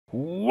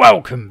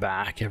Welcome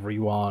back,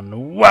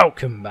 everyone.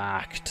 Welcome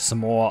back to some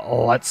more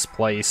Let's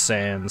Play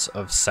Sands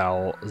of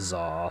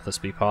Salzaar. This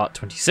will be part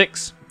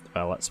 26 of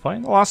our Let's Play.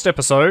 In the last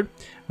episode,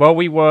 well,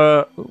 we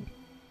were... Ooh,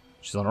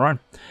 she's on her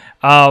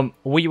own.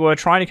 We were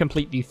trying to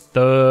complete the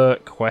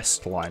third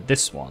quest line.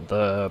 This one,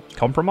 the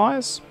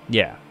compromise?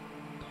 Yeah.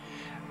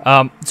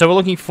 So we're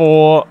looking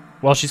for...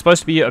 Well, she's supposed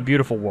to be a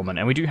beautiful woman,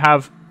 and we do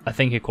have a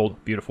thing here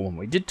called Beautiful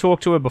Woman. We did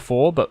talk to her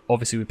before, but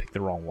obviously we picked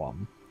the wrong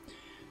one.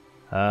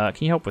 Can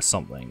you help with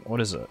something? What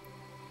is it?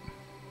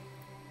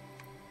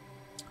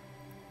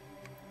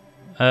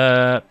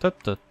 I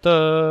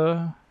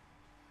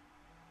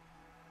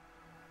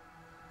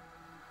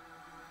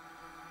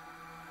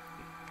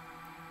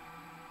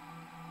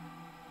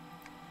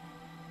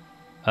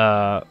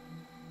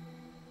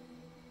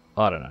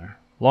don't know.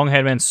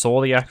 Long-haired man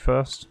saw the yak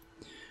first.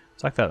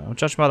 It's like that.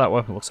 Judging by that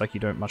weapon, it looks like you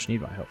don't much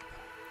need my help.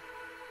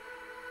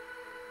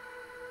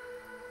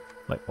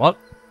 Wait, what?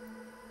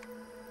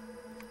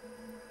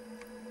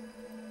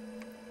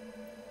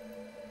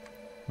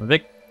 I'm a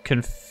bit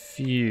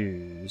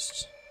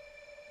confused.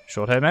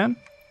 Short-haired man?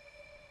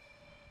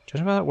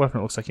 Judging by that weapon,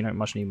 it looks like you don't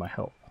much need my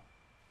help.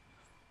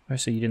 Oh,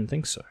 so you didn't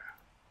think so?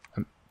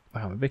 I'm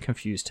a bit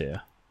confused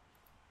here.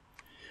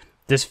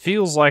 This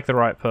feels like the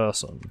right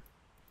person.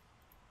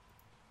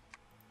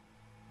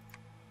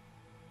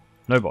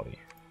 Nobody.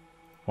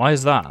 Why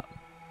is that?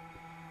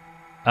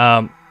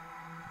 The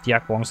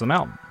yak belongs to the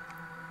mountain.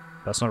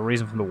 That's not a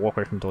reason for him to walk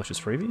away from delicious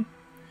freebie.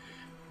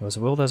 There's a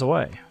will, there's a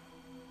way.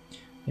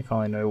 If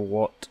I know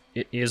what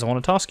it is I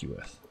want to task you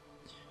with.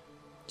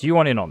 Do you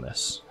want in on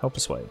this? Help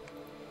persuade.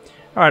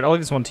 Alright, I'll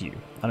leave this one to you.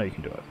 I know you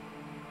can do it.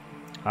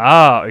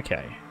 Ah,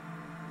 okay.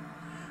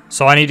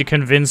 So I need to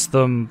convince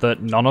them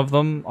that none of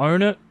them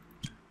own it?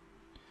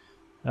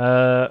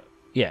 Yeah,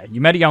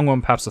 you met a young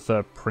woman, perhaps the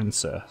third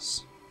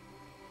princess.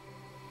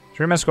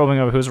 Three men squabbling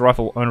over who is the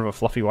rightful owner of a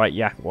fluffy white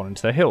yak that wandered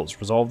into the hills.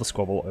 Resolve the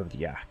squabble over the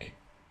yak.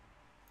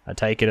 I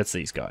take it it's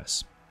these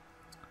guys.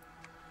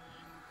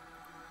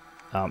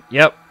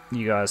 Yep.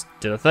 You guys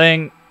did a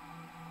thing.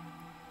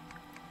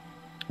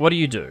 What do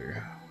you do?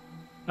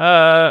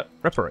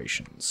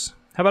 Reparations.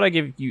 How about I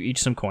give you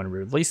each some coin and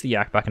release the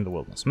yak back into the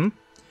wilderness,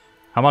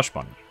 How much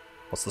money?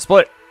 What's the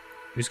split?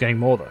 Who's getting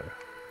more, though?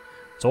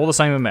 It's all the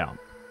same amount.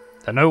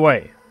 Then no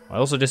way. I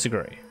also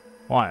disagree.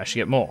 Why? I should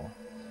get more.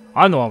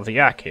 I'm the one with the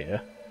yak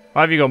here.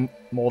 Why have you got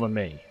more than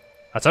me?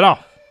 That's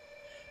enough.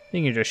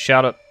 You can just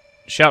shout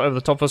over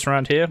the top of us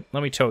around here?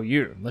 Let me tell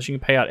you, unless you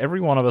can pay out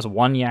every one of us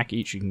one yak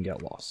each, you can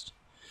get lost.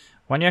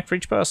 One yak for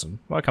each person.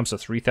 Well, it comes to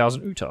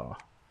 3,000 utar.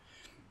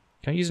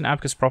 Can I use an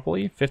abacus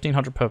properly?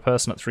 1,500 per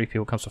person at 3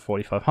 people comes to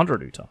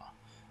 4,500 utar.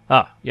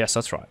 Ah, yes,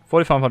 that's right.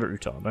 4,500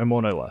 utar. No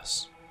more, no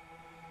less.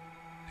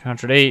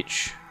 300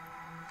 each.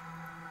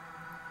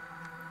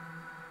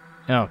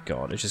 Oh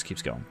god, it just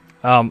keeps going.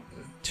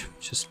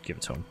 Just give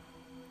it to him.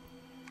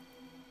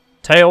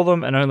 Tail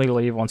them and only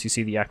leave once you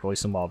see the yak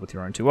release them wild with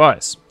your own two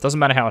eyes. Doesn't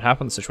matter how it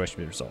happened, the situation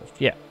will be resolved.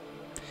 Yeah.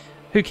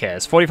 Who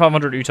cares?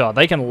 4,500 utar.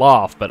 They can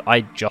laugh, but I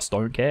just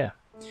don't care.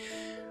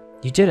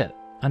 You did it.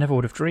 I never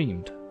would have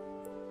dreamed.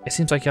 It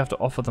seems like you have to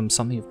offer them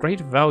something of great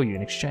value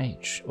in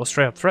exchange, or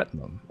straight up threaten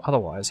them.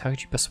 Otherwise, how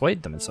could you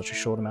persuade them in such a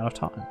short amount of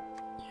time?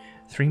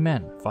 3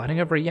 men, fighting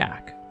over a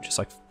yak, just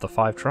like the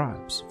 5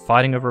 tribes,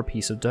 fighting over a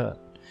piece of dirt.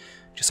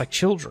 Just like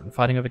children,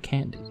 fighting over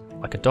candy,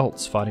 like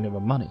adults, fighting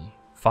over money.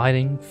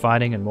 Fighting,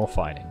 fighting, and more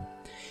fighting.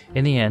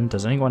 In the end,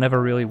 does anyone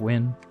ever really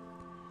win?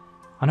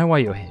 I know why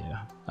you're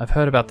here. I've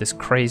heard about this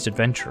crazed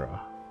adventure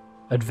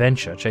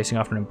chasing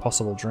after an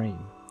impossible dream.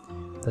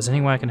 If there's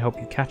any way I can help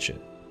you catch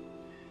it.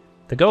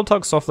 The girl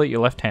tugs softly at your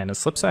left hand and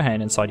slips her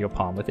hand inside your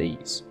palm with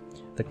ease.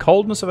 The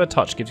coldness of her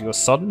touch gives you a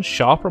sudden,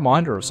 sharp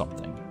reminder of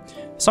something.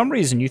 For some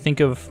reason, you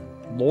think of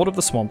Lord of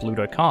the Swamp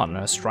Ludo Khan and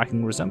her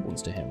striking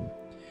resemblance to him.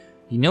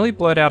 You nearly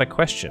blurt out a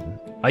question.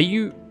 Are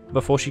you...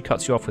 Before she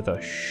cuts you off with a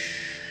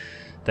shh,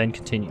 then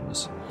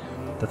continues.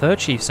 The third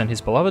chief sent his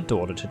beloved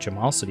daughter to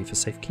Jamal City for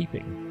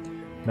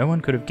safekeeping. No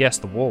one could have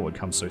guessed the war would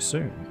come so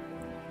soon.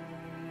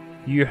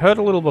 You heard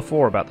a little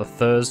before about the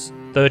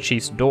third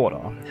chief's daughter,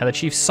 how the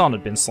chief's son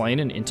had been slain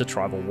in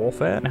intertribal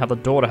warfare, and how the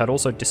daughter had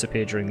also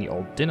disappeared during the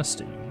Old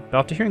Dynasty. But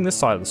after hearing this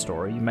side of the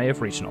story, you may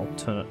have reached an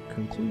alternate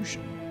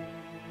conclusion.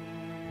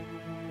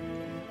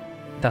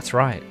 That's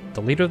right,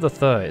 the leader of the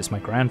Third is my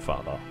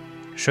grandfather.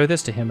 Show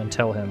this to him and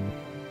tell him,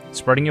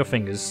 spreading your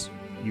fingers,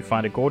 you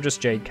find a gorgeous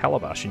jade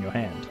calabash in your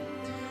hand.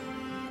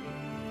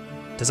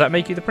 Does that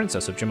make you the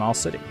princess of Jamal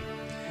City?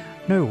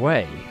 No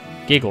way.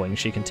 Giggling,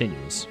 she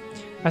continues.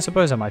 I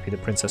suppose I might be the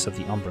princess of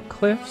the Umbra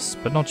Cliffs,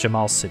 but not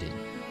Jamal City.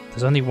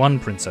 There's only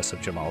one princess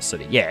of Jamal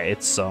City. Yeah,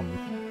 it's,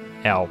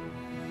 our,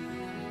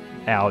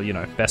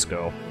 best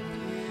girl.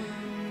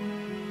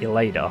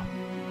 Elada.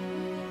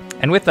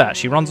 And with that,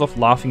 she runs off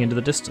laughing into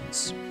the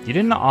distance. You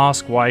didn't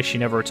ask why she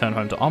never returned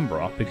home to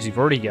Umbra, because you've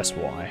already guessed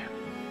why.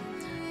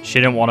 She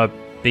didn't want to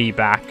be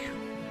back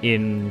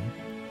in,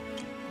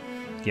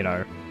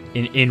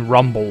 in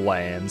Rumble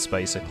Lands,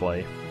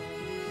 basically.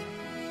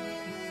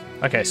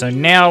 Okay, so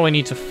now we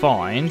need to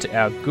find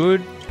our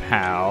good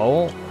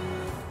pal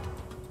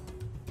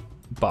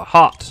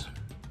Bahat.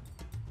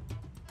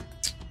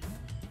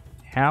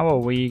 How are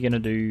we gonna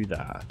do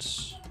that?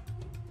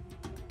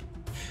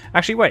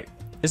 Actually, wait.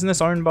 Isn't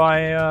this owned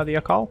by the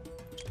Akal?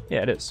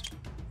 Yeah, it is.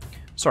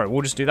 Sorry,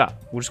 we'll just do that.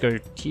 We'll just go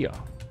here.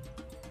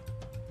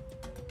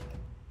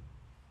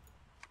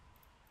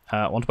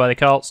 Want to buy the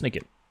Akal? Sneak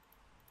it.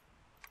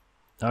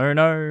 Oh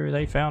no,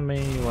 they found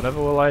me. Whatever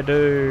will I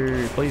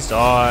do? Please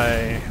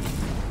die.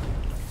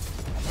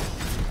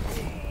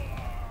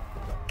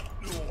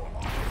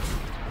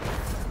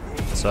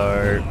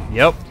 So,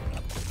 yep.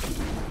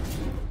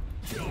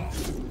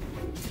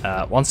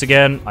 Once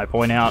again, I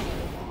point out,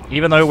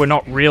 even though we're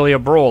not really a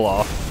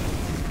brawler,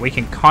 we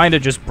can kind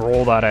of just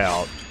brawl that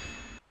out.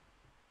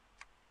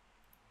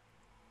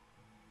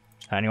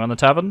 Anyone in the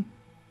tavern?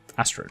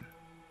 Astrid.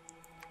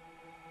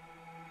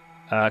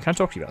 Can I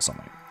talk to you about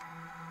something?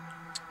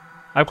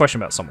 I have a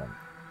question about someone.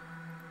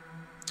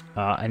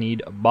 I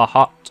need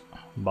Bahat.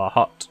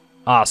 Bahat.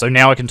 Ah, so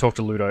now I can talk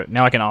to Ludo.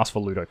 Now I can ask for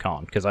Ludo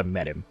Khan, because I've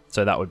met him.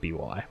 So that would be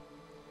why.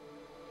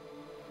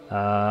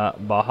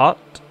 Bahat.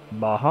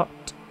 Bahat.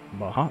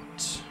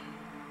 Bahat.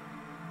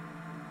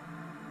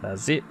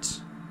 That's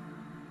it.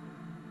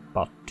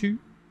 Batu.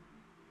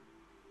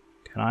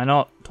 Can I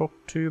not talk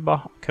to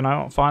Bahat? Can I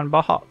not find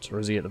Bahat? Or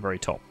is he at the very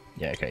top?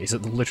 Yeah, okay, he's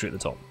literally at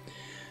the top.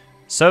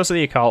 Service of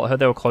the Akal. I heard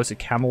they were close to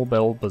Camel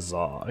Bell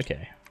Bazaar.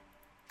 Okay.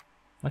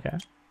 Okay.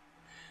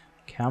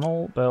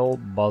 Camel Bell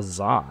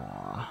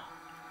Bazaar.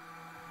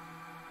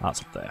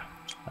 That's up there.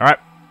 Alright,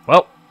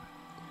 well.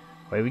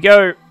 Away we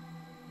go.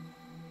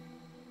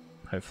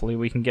 Hopefully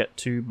we can get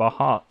to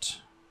Bahat.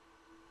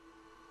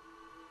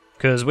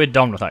 Because we're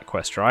done with that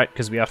quest, right?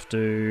 Because we have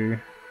to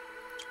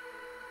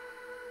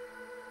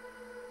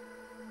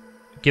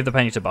give the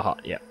penny to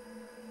Bahat, yeah.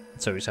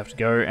 So we just have to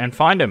go and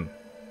find him.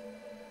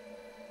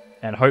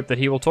 And hope that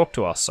he will talk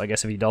to us. I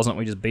guess if he doesn't,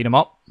 we just beat him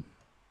up.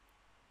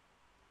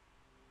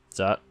 Is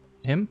that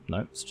him?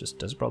 No, it's just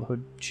Desert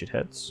Brotherhood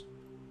shitheads.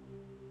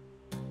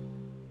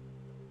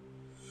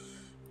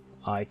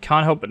 I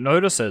can't help but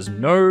notice there's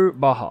no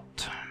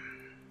Bahat.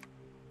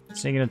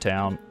 Sneaking into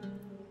town.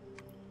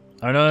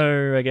 Oh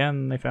no,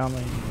 again, they found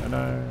me. Oh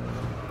no.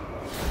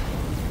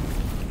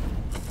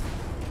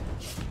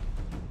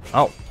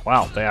 Oh,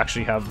 wow, they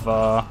actually have,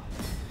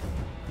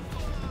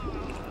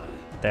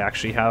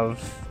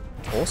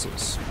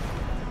 horses.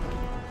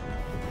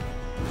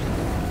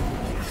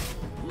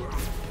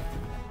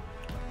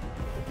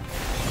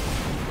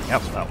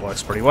 Yep, that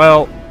works pretty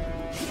well.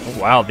 Oh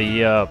wow,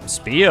 the,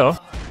 spear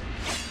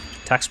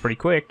attacks pretty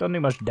quick. Doesn't do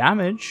much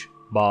damage,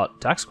 but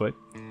attacks quick.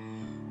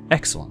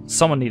 Excellent.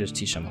 Someone needed to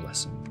teach them a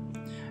lesson.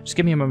 Just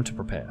give me a moment to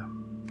prepare.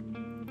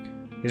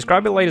 He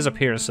described Aleda's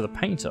appearance to the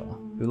painter,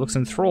 who looks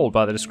enthralled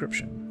by the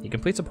description. He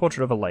completes a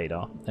portrait of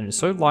Aleda, and it is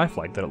so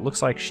lifelike that it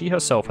looks like she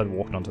herself had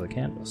walked onto the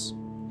canvas.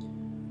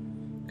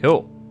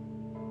 Cool.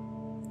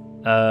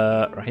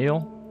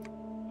 Raheel?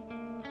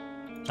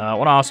 I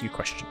want to ask you a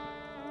question.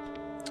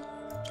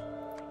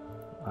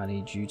 I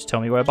need you to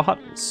tell me where Bahat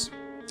is.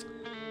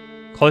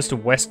 Close to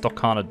West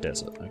Dokana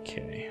Desert.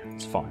 Okay,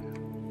 it's fine.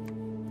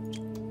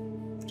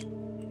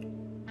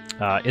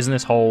 Isn't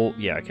this whole...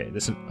 Yeah, okay.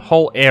 This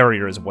whole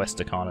area is West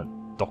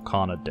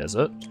Dokana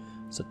Desert.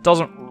 So it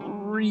doesn't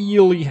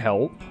really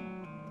help.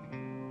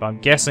 But I'm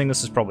guessing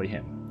this is probably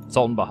him.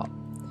 Sultan Bahat.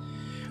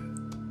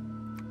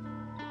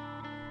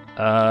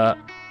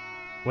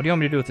 What do you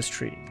want me to do with this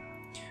tree?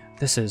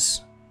 This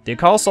is... The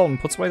Akal Sultan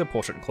puts away the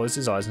portrait and closes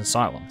his eyes in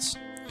silence.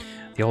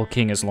 The old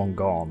king is long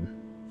gone.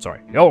 Sorry,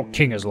 the old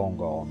king is long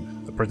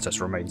gone. The princess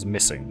remains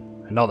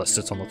missing. Another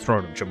sits on the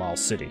throne of Jamal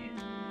City.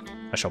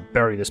 I shall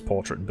bury this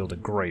portrait and build a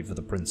grave for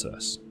the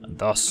princess, and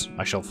thus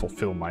I shall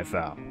fulfill my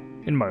vow,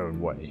 in my own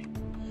way.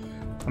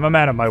 I'm a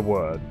man of my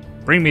word.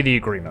 Bring me the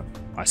agreement.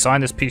 I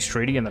sign this peace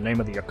treaty in the name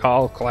of the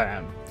Akal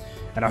clan,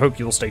 and I hope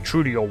you will stay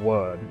true to your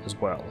word as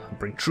well, and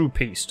bring true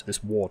peace to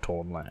this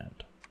war-torn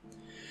land.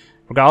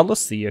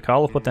 Regardless, the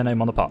Akal have put their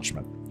name on the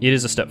parchment. It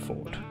is a step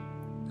forward.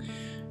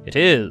 It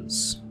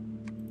is.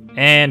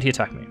 And he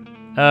attacked me.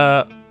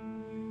 I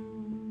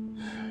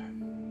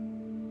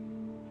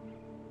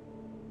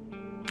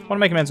want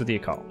to make amends with the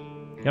Akal.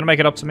 You want to make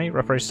it up to me?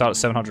 Referee start at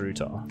 700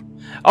 Utar.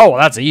 Oh, well,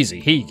 that's easy.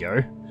 Here you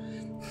go.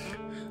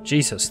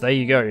 Jesus, there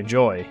you go.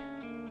 Enjoy.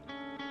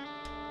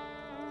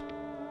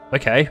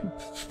 Okay.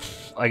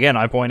 Again,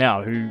 I point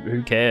out,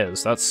 who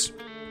cares? That's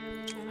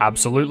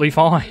absolutely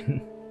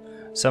fine.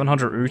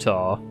 700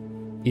 Utar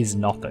is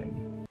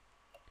nothing.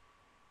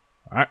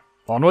 Alright,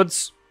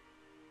 onwards.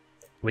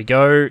 We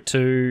go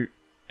to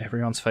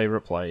everyone's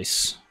favourite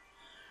place.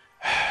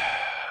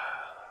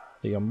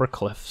 The Umbra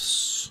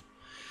Cliffs.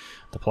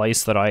 The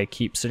place that I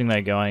keep sitting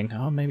there going,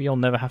 oh, maybe I'll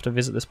never have to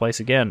visit this place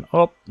again.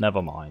 Oh,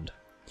 never mind.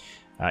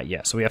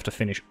 Yeah, so we have to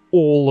finish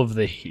all of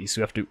these.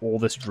 We have to do all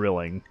this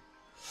drilling.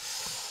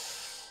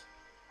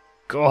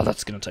 God,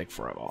 that's going to take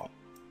forever. Oh,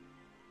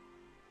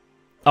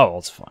 well,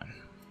 it's fine.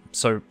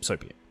 So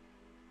be it.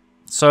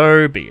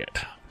 So be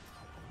it.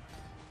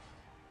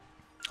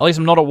 At least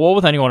I'm not at war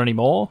with anyone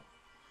anymore.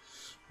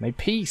 We made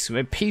peace. We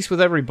made peace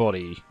with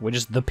everybody. We're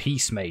just the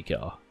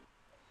peacemaker.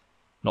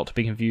 Not to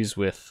be confused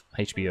with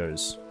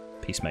HBO's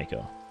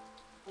Peacemaker.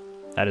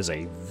 That is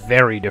a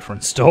very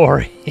different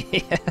story.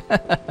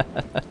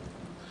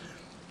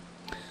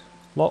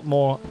 lot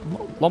more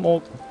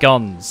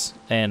guns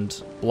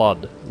and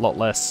blood. A lot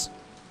less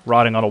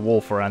riding on a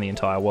wolf around the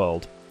entire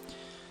world.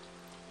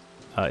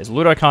 Is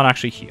Ludo-Khan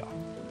actually here?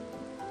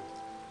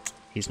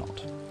 He's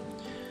not.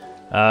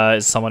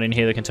 Is someone in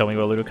here that can tell me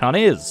where Ludo-Khan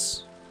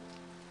is?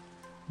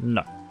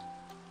 No.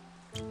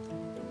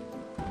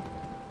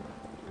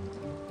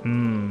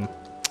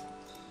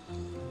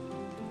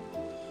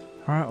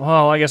 Alright,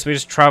 well, I guess we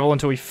just travel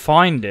until we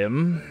find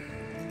him.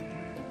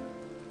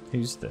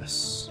 Who's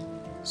this?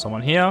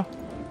 Someone here?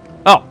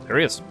 Oh, there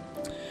he is.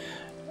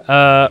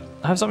 I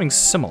have something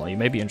similar. You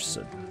may be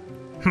interested.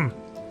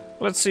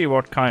 Let's see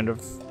what kind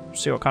of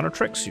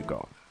tricks you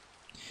got.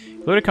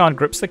 Ludo-Khan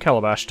grips the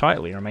calabash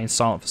tightly and remains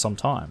silent for some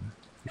time.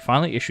 He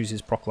finally issues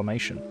his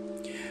proclamation.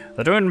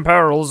 The twin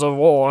perils of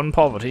war and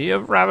poverty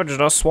have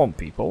ravaged us swamp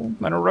people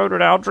and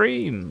eroded our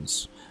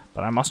dreams.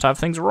 But I must have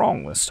things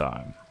wrong this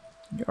time.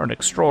 You're an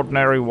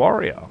extraordinary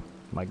warrior.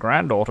 My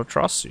granddaughter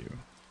trusts you.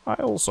 I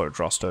also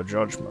trust her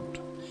judgment.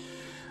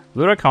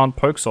 Ludo-Khan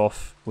pokes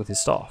off with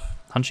his staff,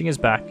 hunching his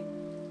back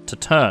to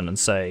turn and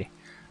say,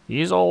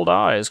 These old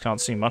eyes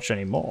can't see much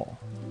anymore,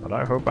 but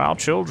I hope our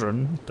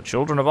children, the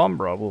children of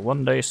Umbra, will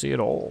one day see it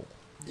all.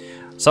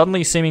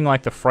 Suddenly seeming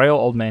like the frail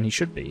old man he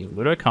should be,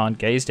 Ludo-Khan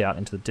gazed out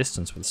into the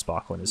distance with a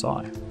sparkle in his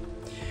eye.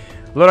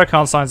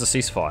 Ludo-Khan signs a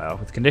ceasefire,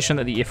 with the condition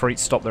that the Ifrit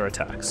stop their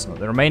attacks, and that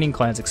the remaining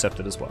clans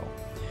accept it as well.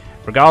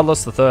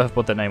 Regardless, the Thur have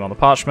put their name on the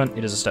parchment,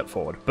 it is a step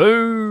forward.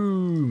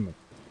 Boom!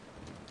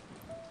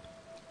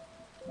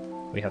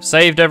 We have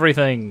saved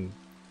everything.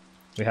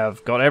 We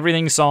have got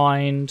everything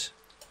signed.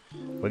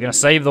 We're gonna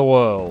save the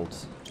world.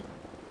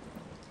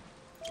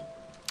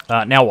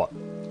 Now what?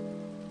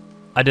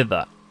 I did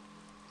that.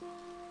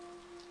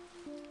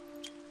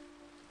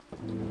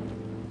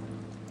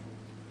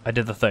 I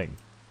did the thing.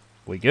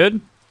 We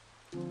good?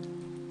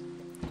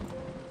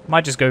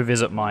 Might just go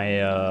visit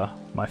my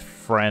my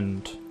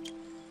friend,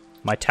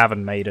 my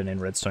tavern maiden in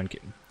Redstone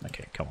Kitten.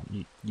 Okay, come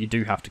on. You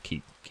do have to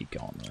keep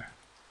going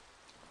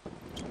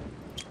though.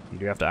 You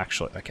do have to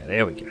actually. Okay,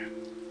 there we go.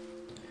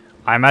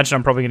 I imagine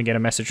I'm probably gonna get a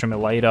message from her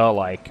later,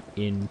 like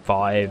in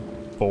 5,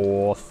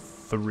 4,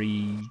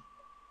 3,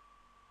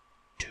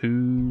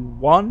 2,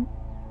 1.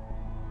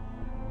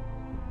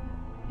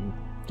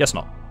 Guess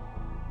not.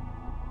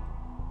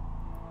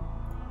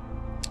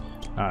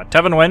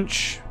 Tavern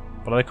wench.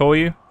 What do they call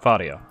you?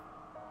 Fadia.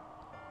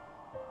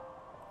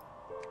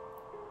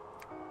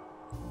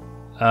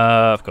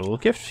 I've got a little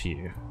gift for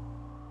you.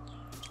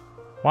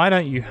 Why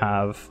don't you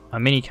have a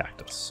mini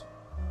cactus?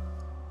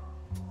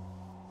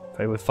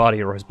 Favor with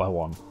Fadia rose by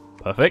 1.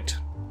 Perfect.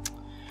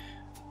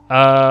 Something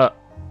I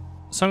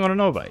want to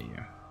know about you.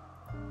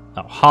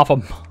 Oh,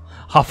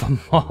 half a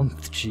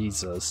month.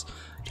 Jesus.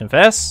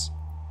 Confess?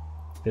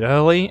 Bit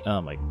early?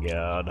 Oh my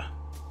god.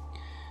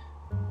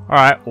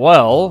 Alright,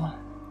 well,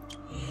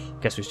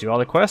 guess we should do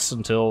other quests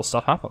until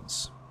stuff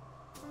happens.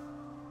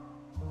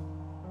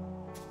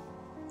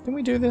 Didn't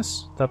we do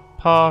this? The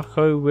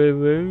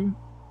Parkowiru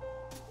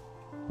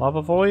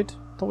Lava Void?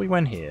 Thought we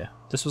went here.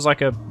 This was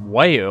like a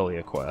way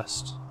earlier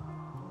quest.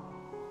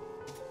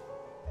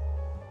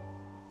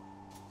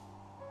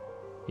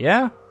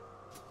 Yeah?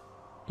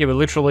 Yeah, we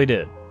literally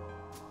did.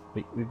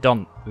 We've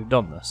done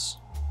this.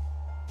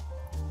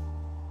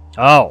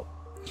 Oh.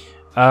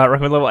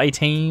 Recommend level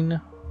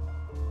 18.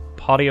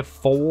 Party of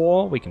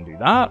 4, we can do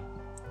that.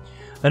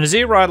 The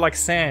Nazir ride like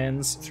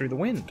sands through the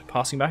wind,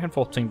 passing back and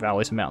forth between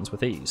valleys and mountains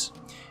with ease.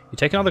 You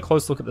take another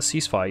close look at the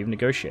ceasefire you've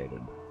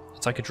negotiated.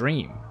 It's like a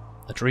dream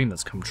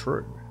that's come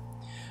true.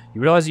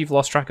 You realise you've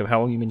lost track of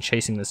how long you've been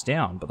chasing this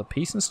down, but the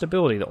peace and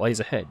stability that lays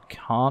ahead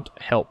can't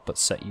help but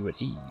set you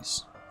at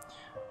ease.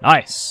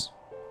 Nice!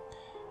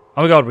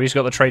 Oh my god, we just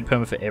got the trade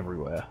permit for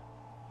everywhere.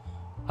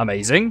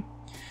 Amazing!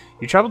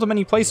 You travelled to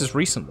many places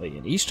recently,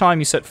 and each time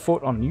you set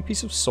foot on a new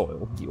piece of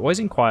soil, you always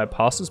inquire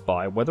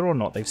passers-by whether or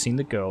not they've seen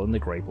the girl in the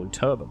grey blue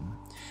turban.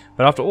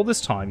 But after all this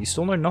time, you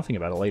still know nothing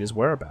about Aleda's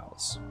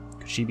whereabouts.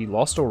 Could she be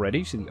lost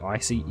already to the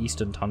icy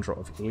eastern tundra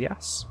of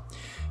Ilias?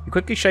 You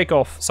quickly shake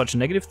off such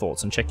negative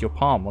thoughts and check your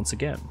palm once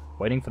again,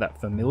 waiting for that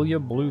familiar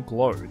blue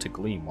glow to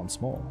gleam once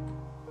more.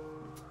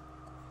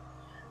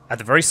 At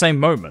the very same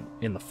moment,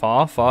 in the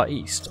far, far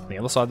east, on the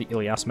other side of the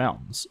Ilias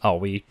Mountains, are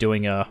we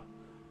doing a...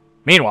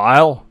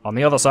 Meanwhile, on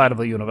the other side of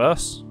the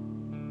universe...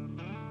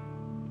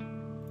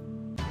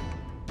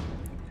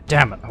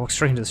 Damn it, I walked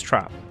straight into this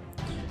trap.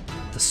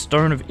 The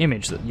stone of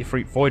image that the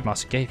Ifrit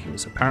Voidmaster gave you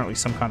is apparently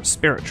some kind of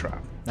spirit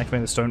trap.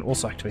 Activating the stone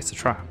also activates the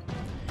trap.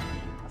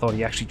 I thought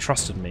he actually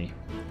trusted me.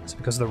 Is it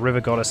because of the river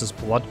goddess's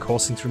blood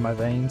coursing through my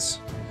veins?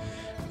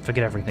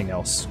 Forget everything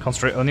else.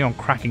 Concentrate only on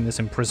cracking this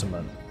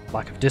imprisonment.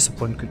 Lack of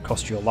discipline could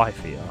cost you your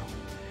life here.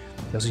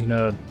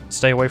 TheOzzieNerd,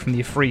 stay away from the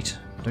Ifrit.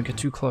 Don't get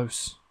too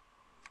close.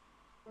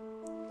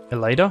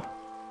 Aleda?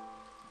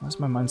 Why is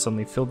my mind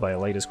suddenly filled by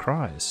Aleda's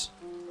cries?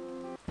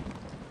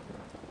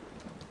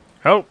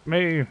 Help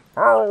me!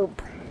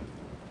 Help!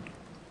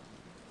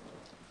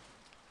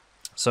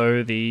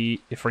 So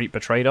the Ifrit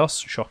betrayed us?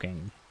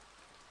 Shocking.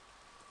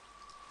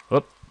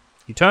 Whoop.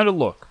 You turn to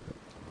look.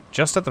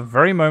 Just at the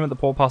very moment the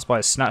poor passerby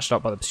is snatched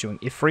up by the pursuing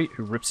Ifrit,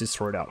 who rips his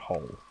throat out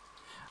whole.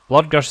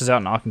 Blood gushes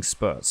out in arcing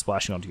spurts,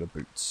 splashing onto your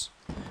boots.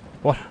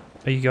 What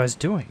are you guys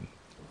doing?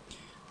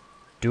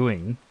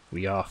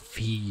 We are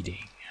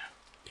feeding.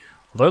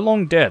 Although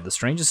long dead, the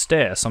stranger's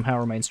stare somehow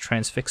remains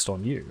transfixed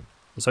on you,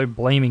 as though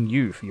blaming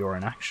you for your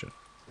inaction.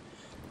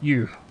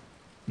 You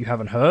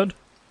haven't heard?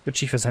 Your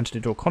chief has entered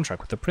into a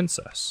contract with the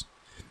princess.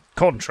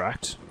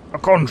 Contract? A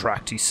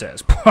contract, he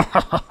says.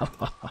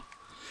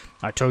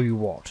 I tell you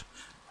what.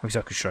 How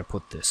exactly should I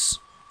put this?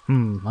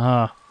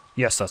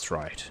 Yes, that's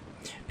right.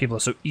 People are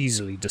so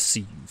easily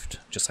deceived,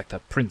 just like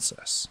that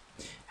princess.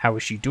 How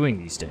is she doing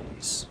these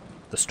days?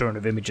 The stone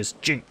of image is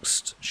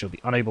jinxed. She'll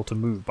be unable to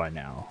move by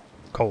now.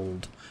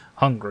 Cold,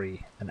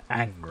 hungry, and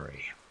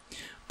angry.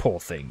 Poor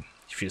thing.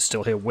 If she is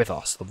still here with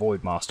us, the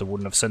Void Master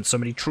wouldn't have sent so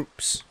many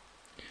troops.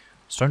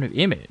 Stone of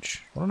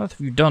Image? What on earth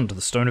have you done to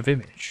the Stone of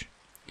Image?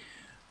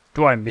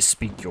 Do I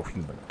misspeak your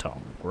human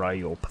tongue, or are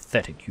your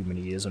pathetic human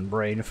ears and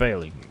brain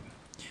failing you?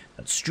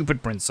 That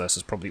stupid princess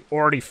is probably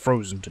already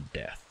frozen to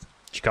death.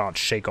 She can't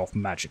shake off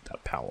magic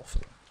that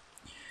powerful.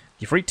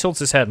 The Ifrit tilts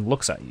his head and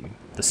looks at you.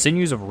 The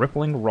sinews of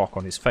rippling rock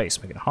on his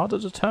face make it hard to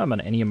determine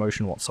any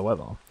emotion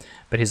whatsoever,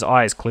 but his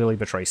eyes clearly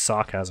betray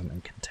sarcasm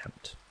and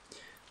contempt.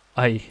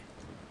 I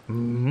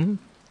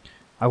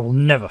will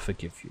never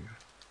forgive you.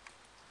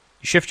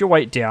 You shift your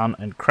weight down,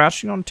 and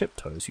crouching on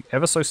tiptoes, you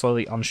ever so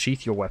slowly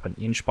unsheath your weapon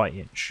inch by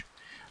inch.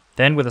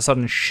 Then, with a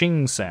sudden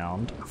shing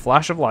sound, a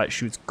flash of light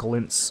shoots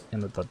glints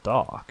in the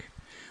dark.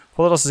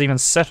 Before the dust has even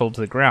settled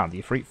to the ground,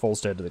 the Ifrit falls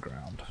dead to the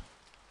ground.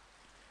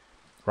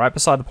 Right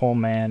beside the poor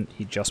man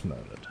he just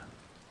murdered.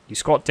 You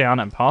squat down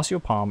and pass your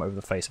palm over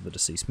the face of the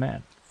deceased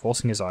man,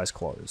 forcing his eyes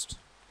closed.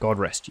 God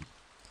rest you.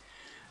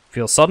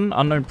 Feel sudden,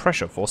 unknown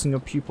pressure forcing your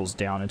pupils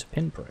down into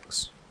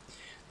pinpricks.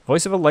 The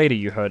voice of a lady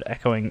you heard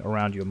echoing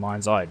around your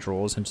mind's eye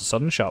draws into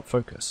sudden sharp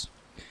focus.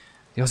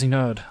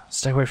 TheOzzieNerd,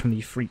 stay away from the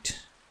Ifrit.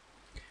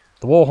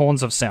 The war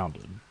horns have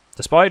sounded.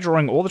 Despite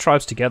drawing all the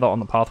tribes together on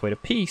the pathway to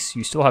peace,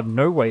 you still have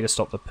no way to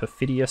stop the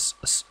perfidious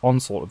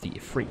onslaught of the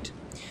Ifrit.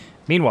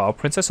 Meanwhile,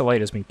 Princess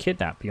Aleida has been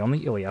kidnapped beyond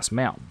the Ilias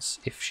Mountains,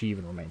 if she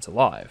even remains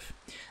alive.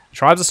 The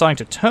tribes are starting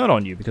to turn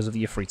on you because of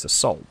the Ifrit's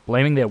assault,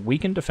 blaming their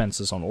weakened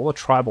defenses on all the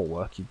tribal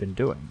work you've been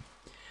doing.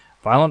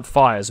 Violent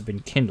fires have been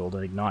kindled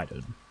and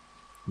ignited.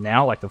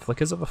 Now, like the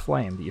flickers of a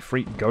flame, the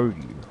Ifrit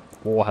goad you.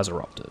 War has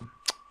erupted.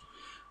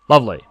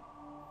 Lovely.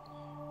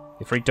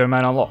 Ifrit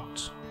domain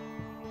unlocked.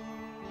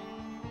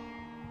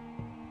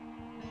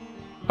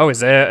 Oh, is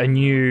there a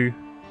new...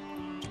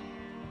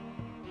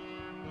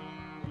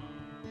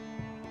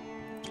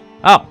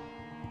 Oh.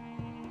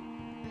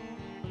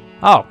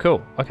 Oh,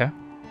 cool. Okay.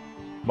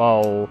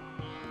 Well...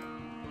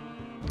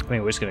 I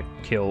think we're just gonna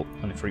kill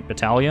an Ifrit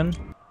battalion.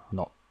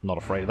 Not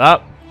afraid of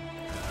that.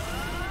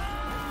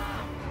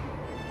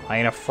 I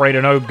ain't afraid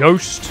of no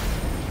ghost.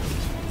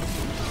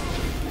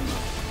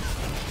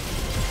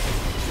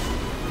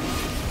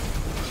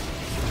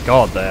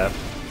 God, they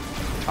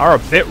are a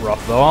bit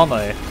rough though, aren't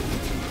they?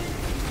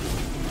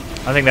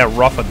 I think they're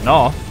rough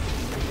enough.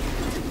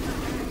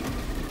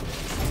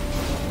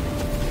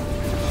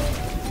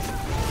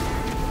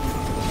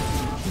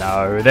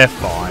 No, they're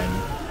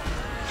fine.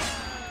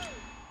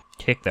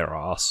 Kick their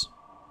ass.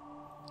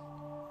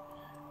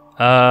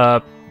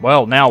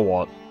 Well, now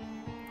what?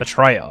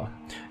 Betrayer.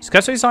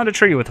 Successfully signed a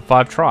treaty with the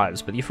 5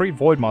 tribes, but the Ifrit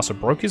Voidmaster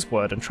broke his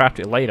word and trapped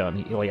Aleida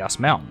in the Ilias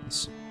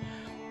Mountains.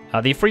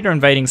 The Ifrit are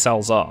invading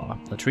Salzaar.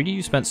 The treaty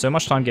you spent so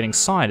much time getting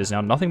signed is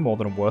now nothing more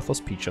than a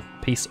worthless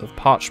piece of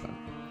parchment.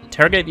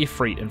 Interrogate the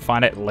Ifrit and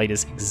find out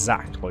Aleida's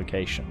exact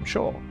location.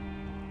 Sure.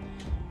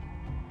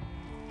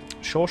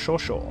 Sure.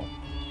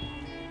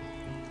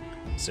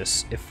 Is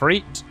this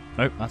Ifrit?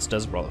 Nope, that's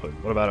Desert Brotherhood.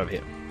 What about over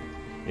here?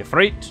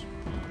 Ifrit.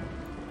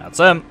 That's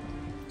him.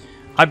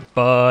 Hi,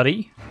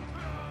 buddy.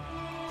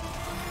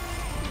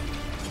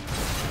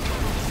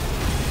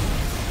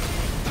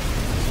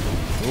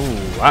 Ooh,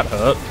 that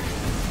hurt.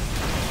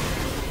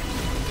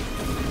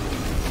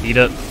 Eat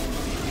it.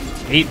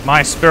 Eat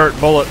my spirit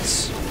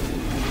bullets.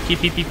 Pew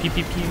pew pew pew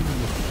pew pew.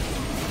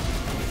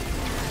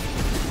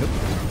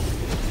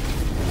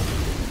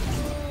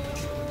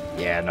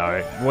 Yeah,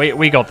 no.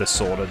 We got this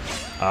sorted.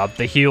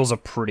 The heals are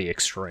pretty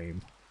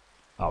extreme.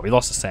 Oh, we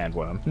lost a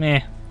sandworm.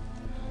 Meh.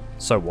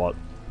 So what?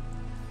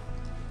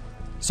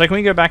 So can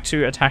we go back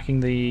to attacking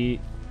the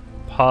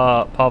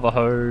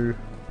Parvaho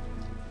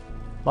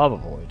Lava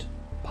Void?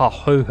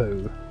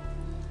 Pahoho.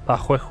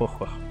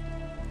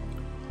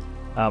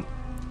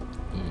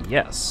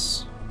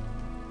 Yes.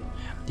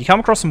 You come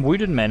across some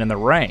wounded men in the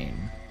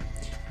rain.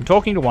 From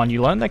talking to one,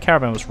 you learn their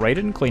caravan was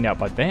raided and cleaned out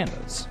by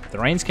bandits. The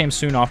rains came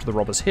soon after the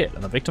robbers hit,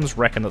 and the victims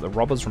reckon that the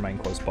robbers remain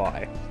close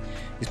by.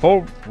 These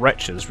poor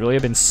wretches really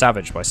have been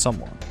savaged by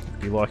someone, who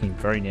could be lurking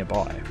very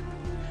nearby.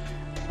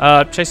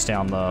 Chase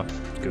down the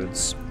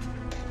goods.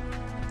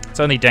 It's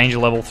only danger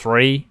level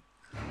 3.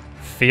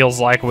 Feels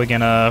like we're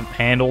gonna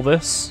handle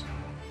this.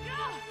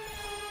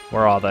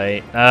 Where are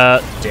they?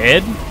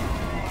 Dead?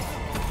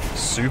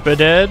 super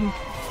dead?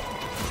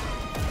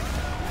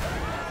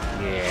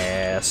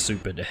 Yeah,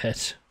 super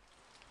dead.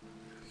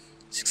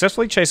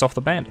 Successfully chase off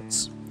the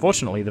bandits.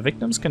 Fortunately, the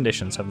victims'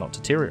 conditions have not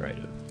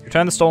deteriorated.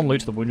 Return the stolen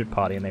loot to the wounded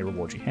party and they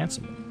reward you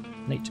handsomely.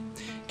 Neat.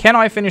 Can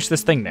I finish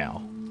this thing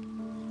now?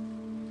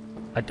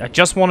 I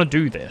just want to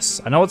do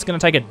this. I know it's going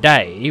to take a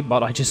day,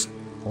 but I just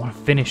want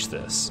to finish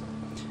this.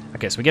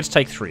 Okay, so we get to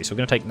take 3. So we're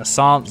going to take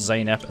Nasant,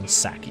 Zaynep, and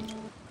Saki.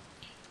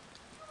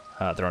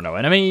 There are no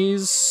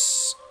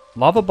enemies.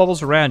 Lava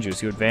bubbles around you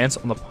as you advance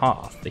on the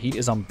path. The heat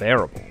is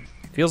unbearable.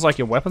 Feels like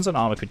your weapons and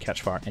armor could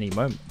catch fire at any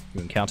moment.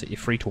 You encounter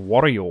Ifrit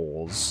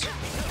warriors.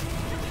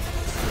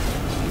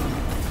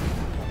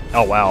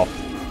 Oh, wow.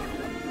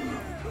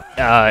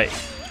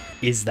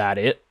 Is that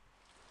it?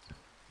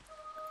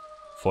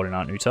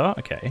 49 Utar,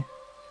 okay.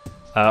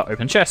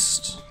 Open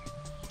chest.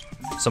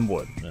 Some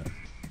wood.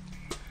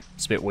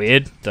 It's a bit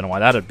weird. Don't know why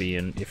that'd be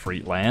in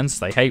Ifrit Lands.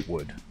 They hate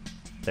wood.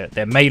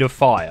 They're made of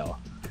fire.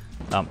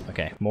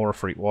 Okay, more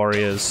Ifrit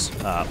warriors.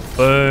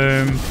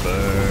 Boom,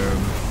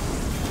 boom,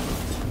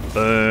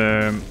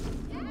 boom.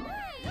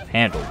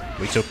 Handled.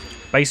 We took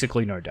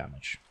basically no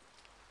damage.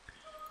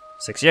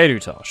 68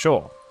 Utar,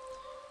 sure.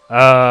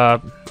 Nah,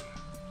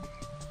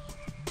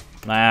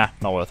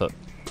 not worth it.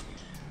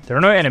 There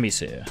are no enemies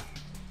here.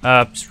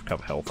 Just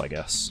recover health, I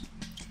guess.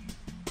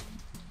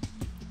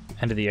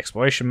 Enter the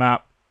exploration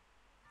map.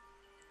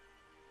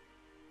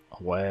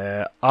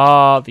 Where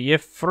are the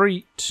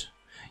Ifrit?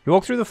 You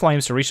walk through the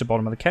flames to reach the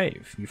bottom of the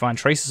cave. You find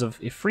traces of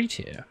Ifrit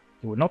here.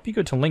 It would not be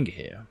good to linger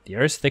here. The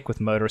air is thick with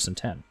murderous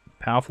intent.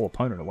 A powerful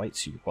opponent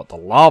awaits you. What, the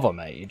lava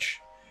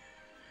mage?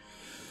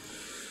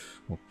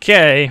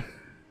 Okay.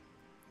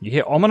 You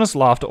hear ominous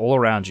laughter all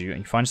around you,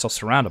 and you find yourself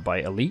surrounded by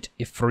elite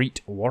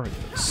Ifrit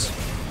warriors.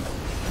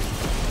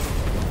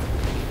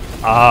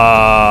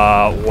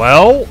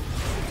 Well...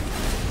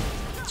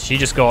 She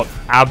just got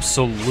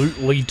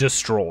absolutely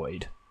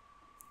destroyed.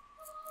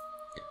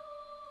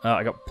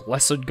 I got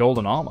blessed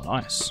golden armor,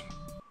 nice.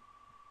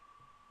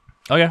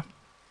 Okay.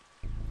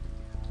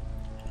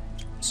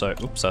 So,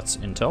 oops, that's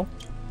intel.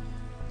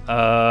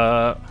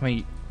 How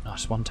many... Oh,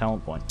 just 1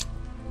 talent point.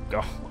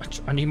 God,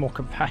 I need more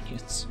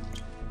companions.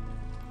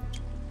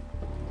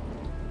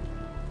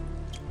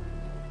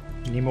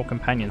 I need more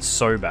companions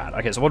so bad.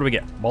 Okay, so what do we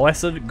get?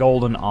 Blessed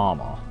golden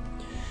armor.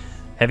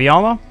 Heavy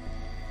armor?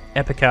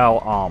 Epical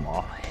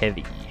armor.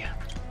 Heavy.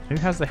 Who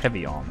has the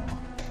heavy armor?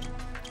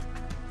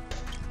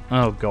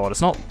 Oh god,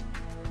 it's not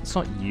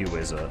you,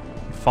 is it?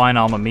 Fine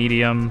armor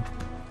medium.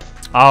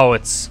 Oh,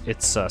 it's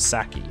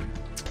Saki.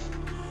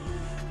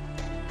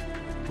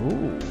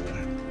 Ooh.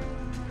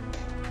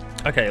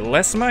 Okay,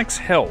 less max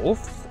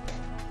health,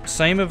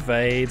 same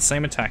evade,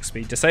 same attack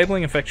speed,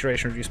 disabling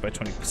infatuation reduced by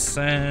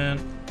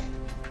 20%.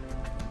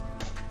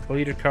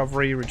 Bleed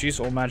recovery, reduce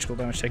all magical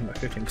damage taken by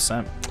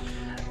 15%.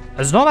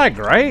 It's not that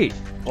great.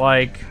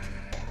 Like,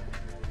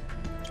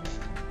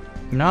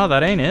 no,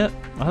 that ain't it.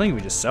 I think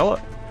we just sell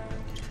it.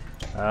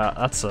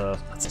 That's a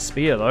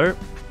spear though.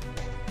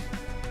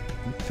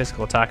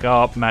 Physical attack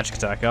up, magic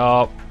attack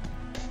up.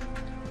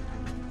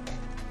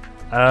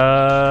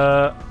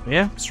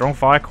 Yeah, strong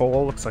fire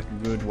core looks like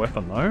a good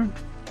weapon though.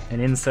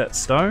 An inset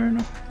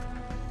stone.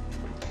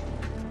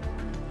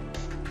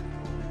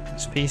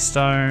 XP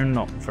stone,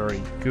 not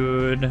very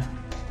good.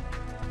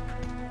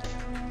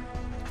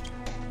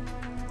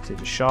 See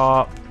the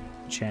sharp.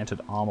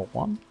 Enchanted armor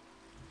 1.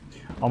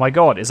 Oh my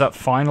god, is that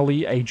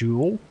finally a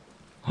jewel?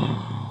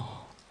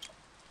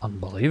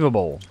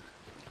 Unbelievable.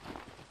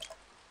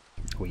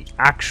 We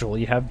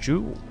actually have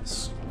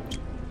jewels.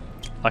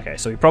 Okay,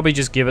 so we probably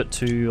just give it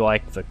to,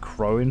 like, the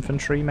Crow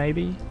Infantry,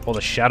 maybe? Or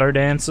the Shadow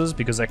Dancers,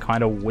 because they're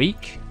kind of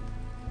weak.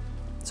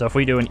 So if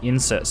we do an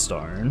Inset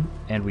Stone,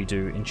 and we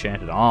do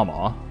Enchanted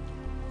Armor,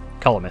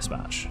 color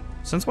mismatch.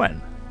 Since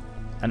when?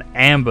 An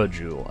Amber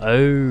Jewel.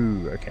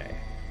 Oh, okay.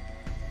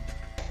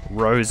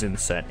 Rose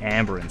Inset,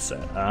 Amber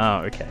Inset.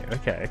 Oh, okay,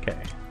 okay,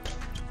 okay.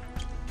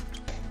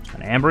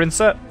 An Amber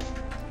Inset?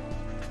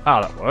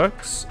 Ah, that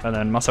works. And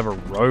then must have a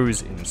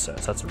Rose Inset,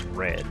 so that's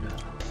red.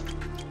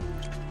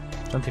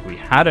 I don't think we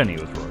had any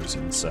with Rose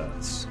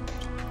Insets.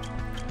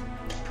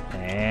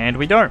 And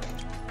we don't.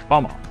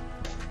 Bummer.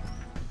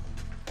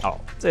 Oh,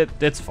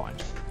 it's fine.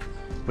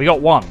 We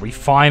got one. We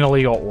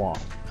finally got one.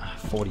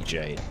 40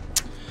 Jade.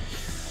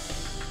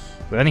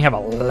 We only have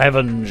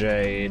 11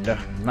 Jade.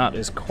 That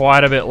is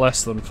quite a bit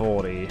less than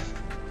 40.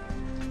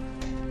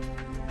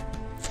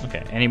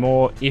 Okay, any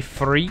more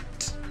Ifrit?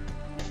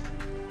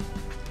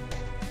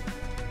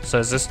 So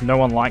is this no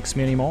one likes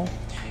me anymore?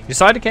 You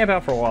decide to camp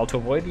out for a while to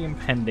avoid the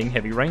impending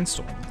heavy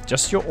rainstorm.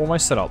 Just as you're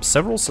almost set up,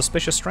 several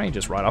suspicious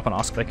strangers ride up and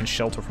ask if they can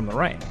shelter from the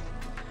rain.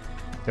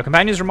 Your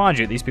companions remind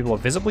you that these people are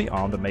visibly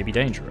armed and may be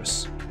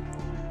dangerous.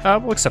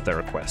 We'll accept their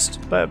request,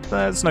 but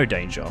there's no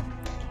danger.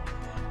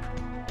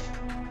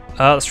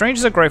 The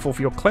strangers are grateful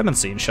for your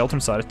clemency and shelter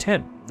inside a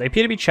tent. They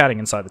appear to be chatting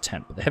inside the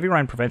tent, but the heavy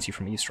rain prevents you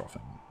from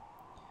eavesdropping.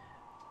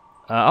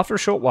 After a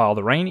short while,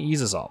 the rain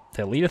eases up.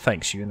 Their leader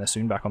thanks you, and they're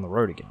soon back on the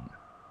road again.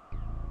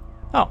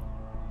 Oh.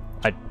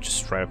 I just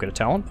straight up get a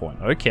talent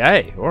point.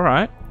 Okay,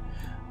 alright.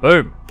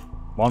 Boom.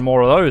 One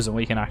more of those and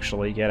we can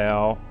actually get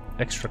our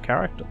extra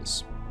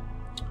characters.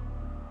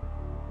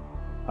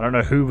 I don't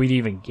know who we'd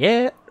even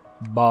get,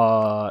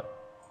 but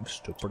it's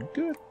still pretty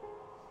good.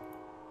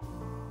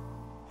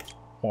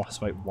 More has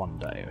to wait 1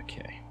 day,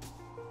 okay.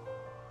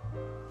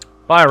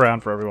 Buy a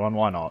round for everyone,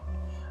 why not?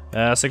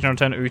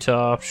 610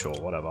 Uta, sure,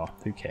 whatever,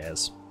 who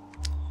cares.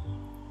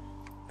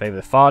 Favor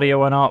the Fardia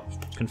went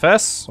up.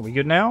 Confess, are we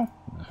good now?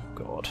 Oh,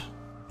 God.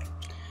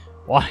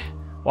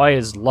 Why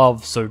is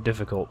love so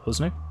difficult,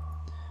 wasn't it?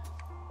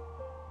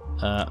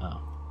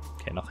 Oh.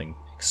 Okay, nothing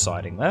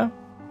exciting there.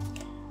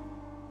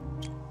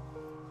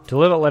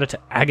 Deliver a letter to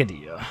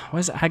Agadir.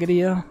 Where's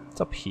Agadir?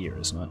 It's up here,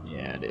 isn't it?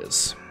 Yeah, it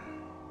is.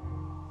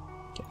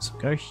 Okay, so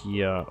go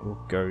here.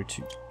 We'll go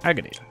to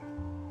Agadir.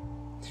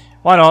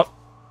 Why not?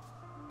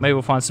 Maybe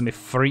we'll find some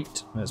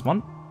Ifrit. There's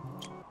one.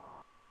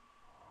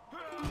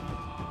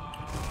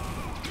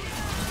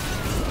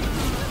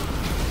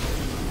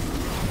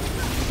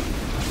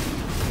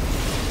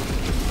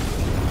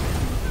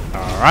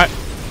 Alright.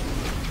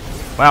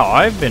 Wow,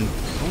 I've been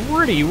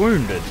pretty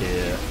wounded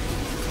here.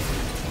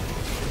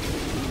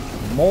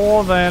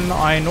 More than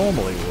I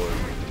normally would.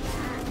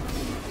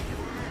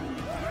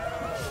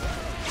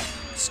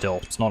 Still,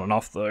 it's not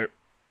enough though.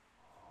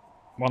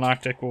 One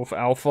Arctic Wolf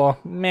Alpha,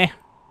 meh.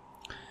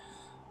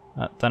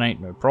 That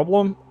ain't no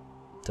problem.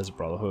 Desert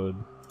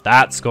Brotherhood.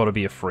 That's gotta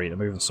be a free. They're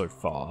moving so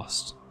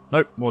fast.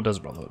 Nope, more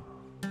Desert Brotherhood.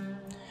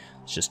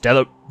 It's just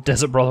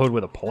Desert Brotherhood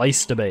with a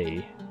place to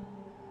be.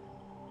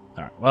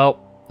 Alright, well,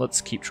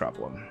 let's keep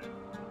traveling.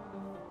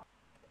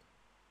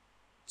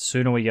 The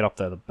sooner we get up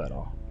there, the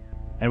better.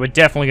 And we're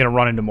definitely going to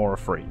run into more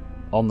Ifrit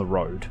on the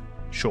road,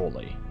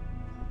 surely.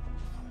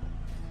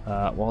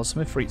 Well,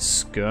 some Ifrit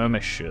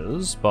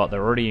skirmishes, but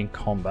they're already in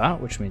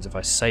combat, which means if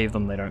I save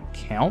them, they don't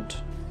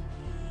count.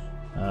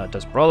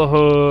 Desert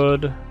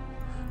Brotherhood.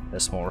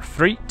 There's more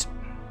Ifrit.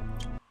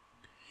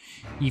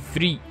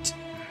 Ifrit.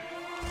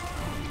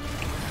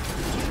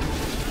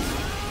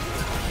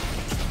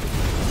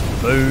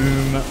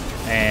 Boom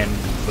and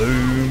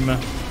boom.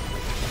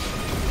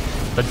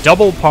 The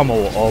double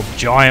pummel of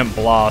Giant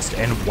Blast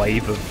and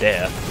Wave of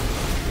Death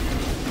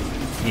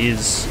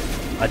is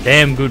a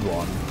damn good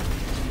one.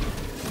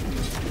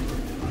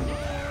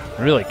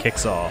 It really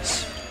kicks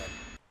ass.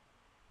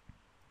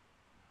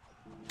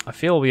 I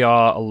feel we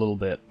are a little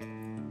bit...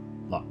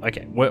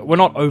 Okay, we're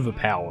not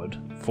overpowered,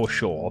 for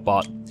sure,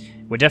 but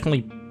we're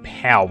definitely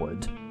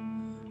powered,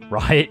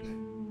 right?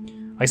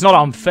 Like, it's not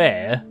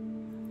unfair.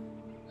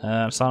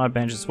 Cyanide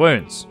bandages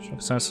wounds.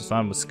 Concerns to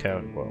stun with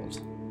Scouting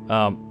World.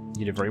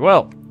 You did very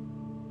well.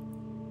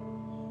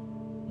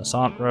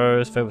 Nasant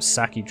Rose, fair with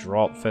Saki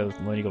drop, fair with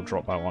Lone Eagle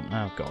drop by 1.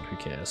 Oh god, who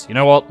cares? You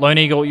know what, Lone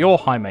Eagle, you're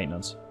high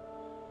maintenance.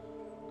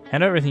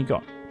 Hand over everything you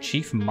got.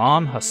 Chief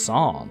Man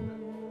Hassan.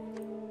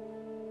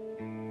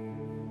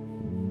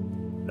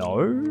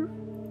 No?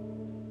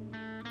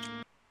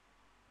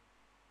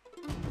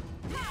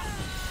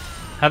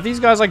 Have these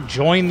guys like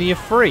joined the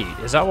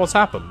Ifrit? Is that what's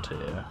happened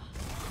here?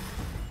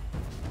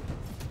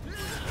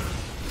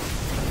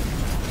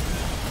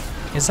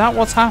 Is that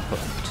what's happened?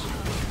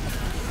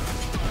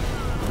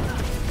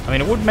 I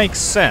mean, it would make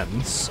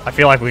sense. I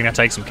feel like we're going to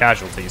take some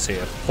casualties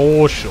here,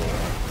 for sure.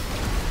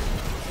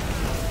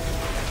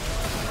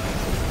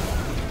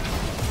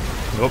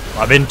 Oop,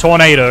 I've been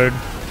tornadoed.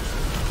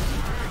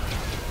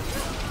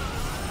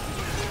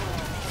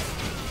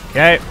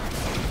 Okay.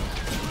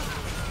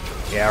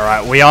 Yeah,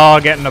 right, we are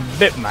getting a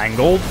bit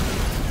mangled.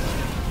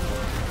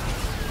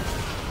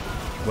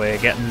 We're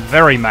getting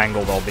very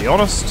mangled, I'll be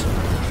honest.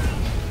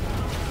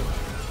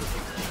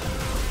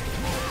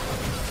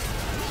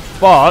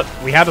 But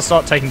we had to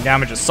start taking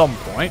damage at some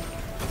point.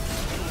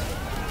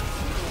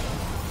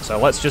 So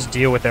let's just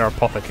deal with their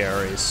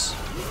apothecaries.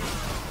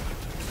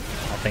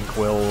 I think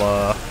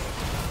will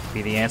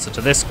be the answer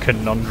to this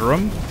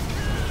conundrum.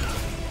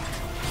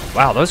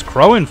 Wow, those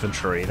Crow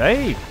Infantry,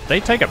 they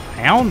take a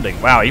pounding.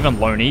 Wow, even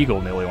Lone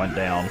Eagle nearly went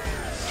down.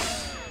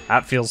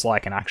 That feels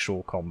like an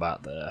actual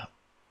combat there.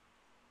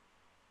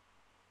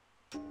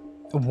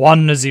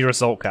 1 Nazir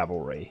Assault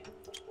Cavalry.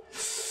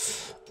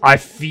 I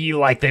feel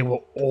like they were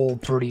all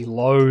pretty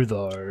low,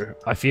 though.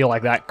 I feel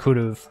like that could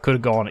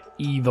have gone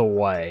either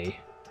way.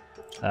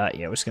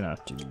 Yeah, we're just gonna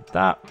do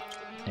that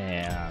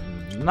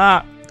and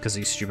that because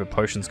these stupid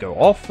potions go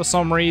off for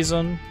some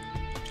reason.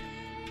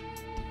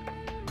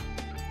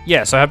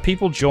 Yeah, so have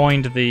people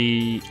joined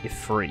the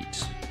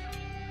Ifrit?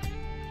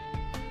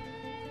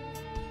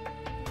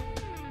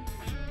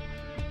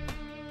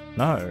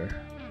 No.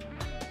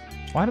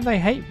 Why do they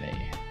hate me?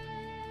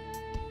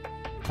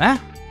 Huh?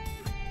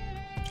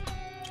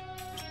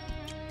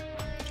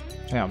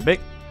 Yeah, I'm a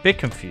bit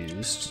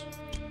confused.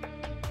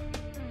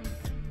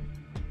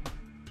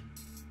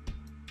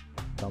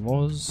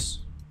 Yamos,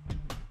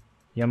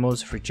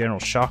 for General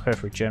Shaka,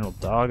 for General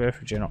Dargo,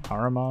 for General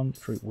Araman,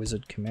 for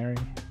Wizard Chimeri.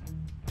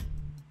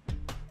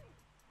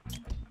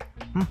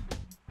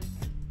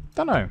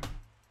 Don't know.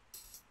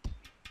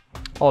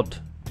 Odd.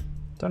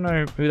 Don't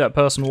know who that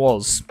person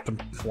was,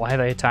 why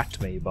they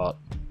attacked me, but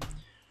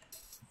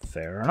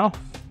fair enough.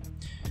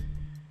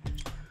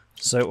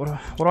 So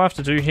what do I have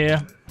to do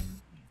here?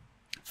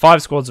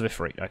 5 squads of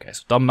Ifrit. Okay,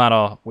 so it doesn't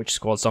matter which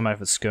squads, doesn't matter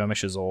if it's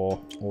skirmishers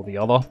or the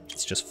other.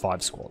 It's just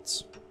 5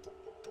 squads.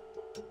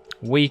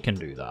 We can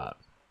do that.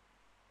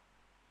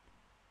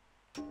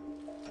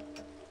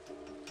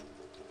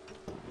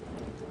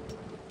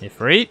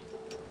 Ifrit.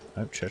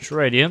 Oh, Church of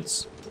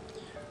Radiance.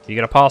 You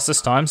get a pass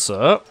this time,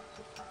 sir.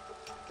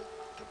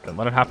 Don't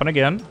let it happen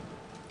again.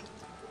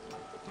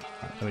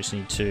 Right, we just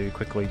need to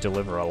quickly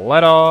deliver a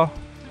letter.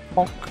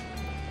 Bonk.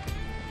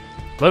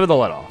 Deliver the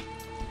letter.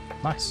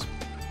 Nice.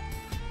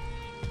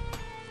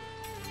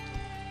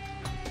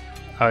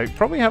 I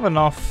probably have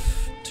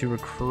enough to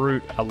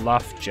recruit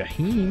Alaf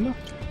Jahim.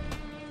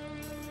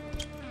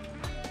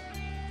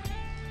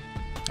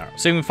 Alright,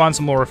 see if we can find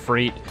some more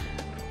Ifrit,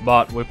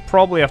 but we'll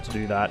probably have to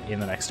do that in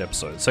the next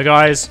episode. So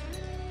guys,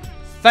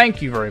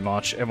 thank you very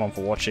much everyone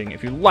for watching.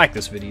 If you like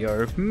this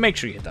video, make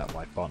sure you hit that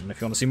like button. If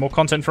you want to see more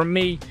content from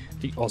me,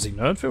 the Aussie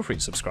Nerd, feel free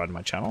to subscribe to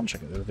my channel and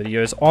check out the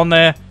videos on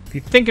there. If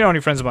you think any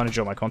friends might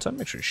enjoy my content,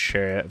 make sure to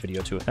share a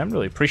video too with them.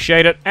 Really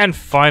appreciate it. And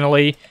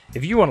finally,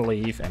 if you want to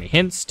leave any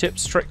hints,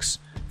 tips, tricks,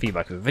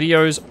 feedback of the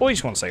videos, or you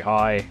just want to say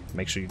hi,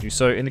 make sure you do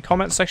so in the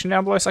comments section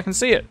down below so I can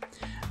see it.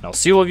 And I'll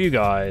see all of you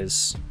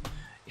guys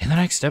in the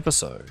next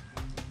episode.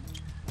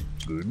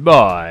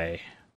 Goodbye.